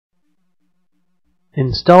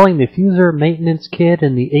Installing the Fuser Maintenance Kit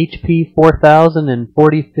in the HP 4000 and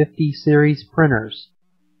 4050 series printers.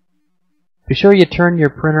 Be sure you turn your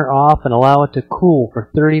printer off and allow it to cool for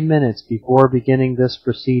 30 minutes before beginning this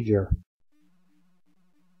procedure.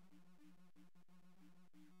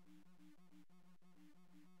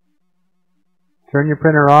 Turn your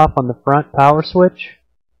printer off on the front power switch.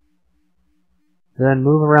 Then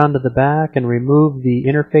move around to the back and remove the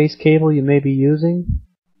interface cable you may be using.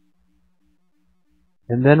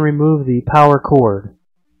 And then remove the power cord.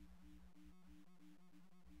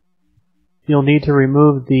 You'll need to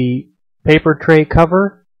remove the paper tray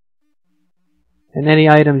cover and any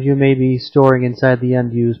items you may be storing inside the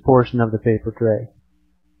unused portion of the paper tray.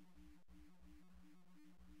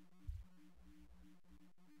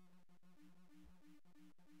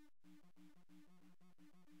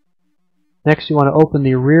 Next, you want to open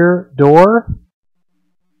the rear door.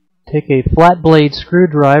 Take a flat blade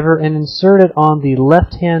screwdriver and insert it on the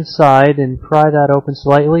left-hand side and pry that open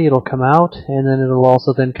slightly. It'll come out, and then it'll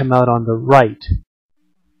also then come out on the right.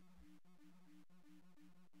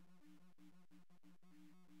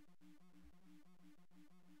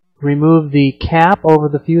 Remove the cap over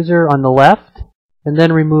the fuser on the left, and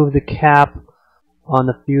then remove the cap on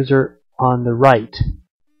the fuser on the right.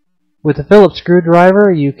 With a Phillips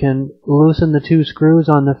screwdriver, you can loosen the two screws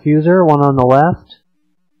on the fuser, one on the left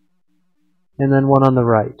and then one on the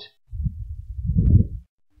right.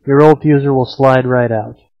 Your old fuser will slide right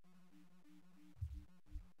out.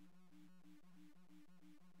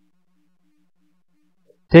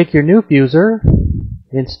 Take your new fuser,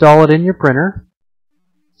 install it in your printer,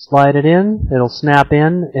 slide it in, it'll snap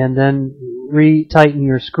in, and then re-tighten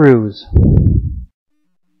your screws.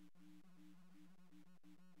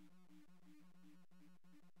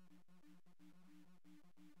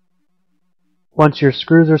 Once your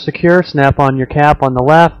screws are secure, snap on your cap on the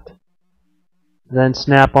left, then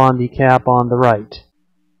snap on the cap on the right.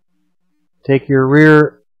 Take your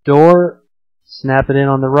rear door, snap it in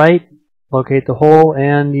on the right, locate the hole,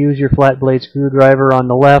 and use your flat blade screwdriver on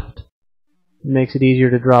the left. It makes it easier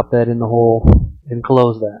to drop that in the hole and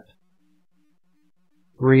close that.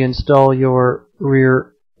 Reinstall your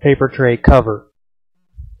rear paper tray cover.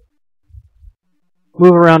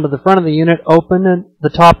 Move around to the front of the unit, open the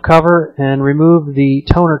top cover, and remove the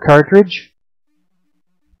toner cartridge.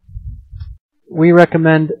 We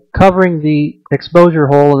recommend covering the exposure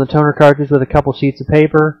hole in the toner cartridge with a couple sheets of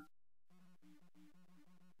paper.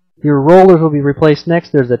 Your rollers will be replaced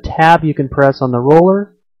next. There's a tab you can press on the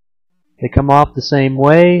roller. They come off the same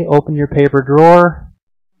way. Open your paper drawer.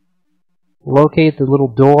 Locate the little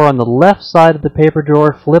door on the left side of the paper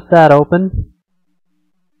drawer. Flip that open.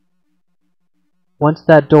 Once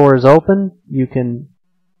that door is open, you can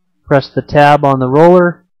press the tab on the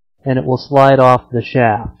roller and it will slide off the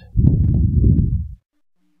shaft.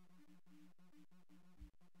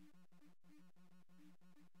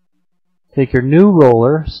 Take your new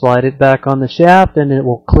roller, slide it back on the shaft, and it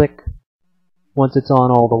will click once it's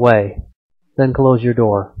on all the way. Then close your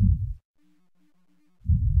door.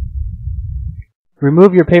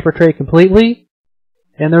 Remove your paper tray completely,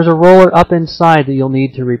 and there's a roller up inside that you'll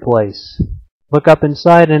need to replace. Look up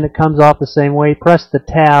inside and it comes off the same way. Press the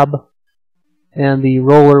tab and the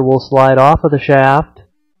roller will slide off of the shaft.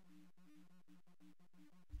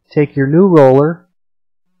 Take your new roller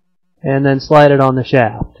and then slide it on the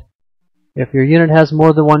shaft. If your unit has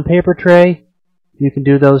more than one paper tray, you can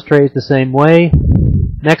do those trays the same way.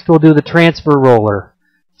 Next we'll do the transfer roller.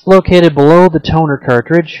 It's located below the toner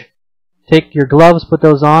cartridge. Take your gloves, put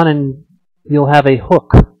those on, and you'll have a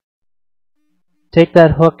hook. Take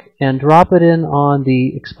that hook and drop it in on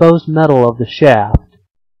the exposed metal of the shaft.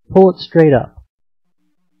 Pull it straight up.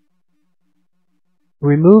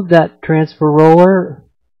 Remove that transfer roller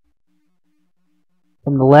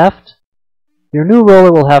from the left. Your new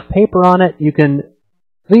roller will have paper on it. You can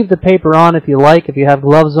leave the paper on if you like. If you have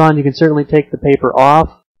gloves on, you can certainly take the paper off.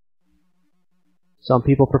 Some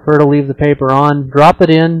people prefer to leave the paper on. Drop it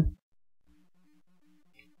in.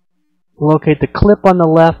 Locate the clip on the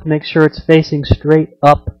left, make sure it's facing straight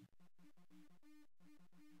up.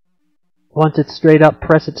 Once it's straight up,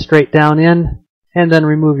 press it straight down in, and then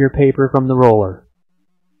remove your paper from the roller.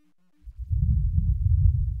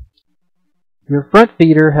 Your front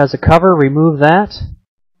feeder has a cover, remove that.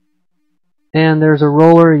 And there's a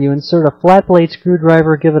roller, you insert a flat blade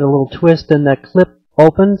screwdriver, give it a little twist, and that clip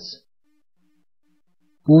opens.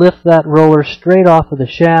 Lift that roller straight off of the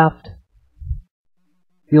shaft.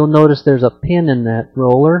 You'll notice there's a pin in that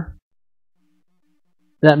roller.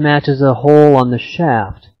 That matches a hole on the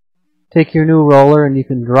shaft. Take your new roller and you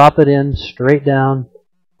can drop it in straight down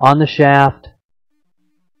on the shaft.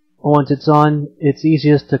 once it's on, it's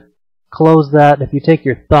easiest to close that if you take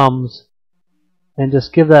your thumbs and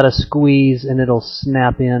just give that a squeeze, and it'll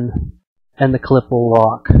snap in and the clip will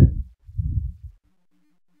lock.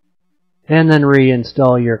 And then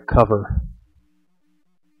reinstall your cover.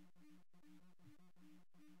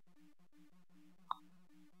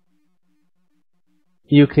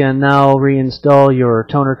 You can now reinstall your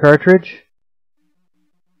toner cartridge.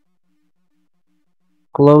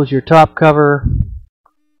 Close your top cover,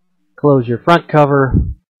 close your front cover,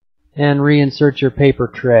 and reinsert your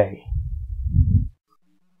paper tray.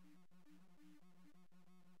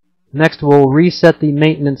 Next, we'll reset the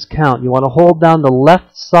maintenance count. You want to hold down the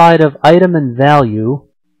left side of item and value,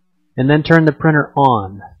 and then turn the printer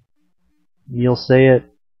on. You'll say it.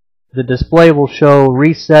 The display will show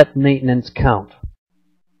reset maintenance count.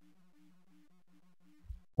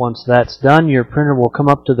 Once that's done, your printer will come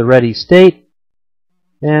up to the ready state,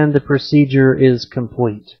 and the procedure is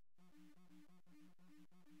complete.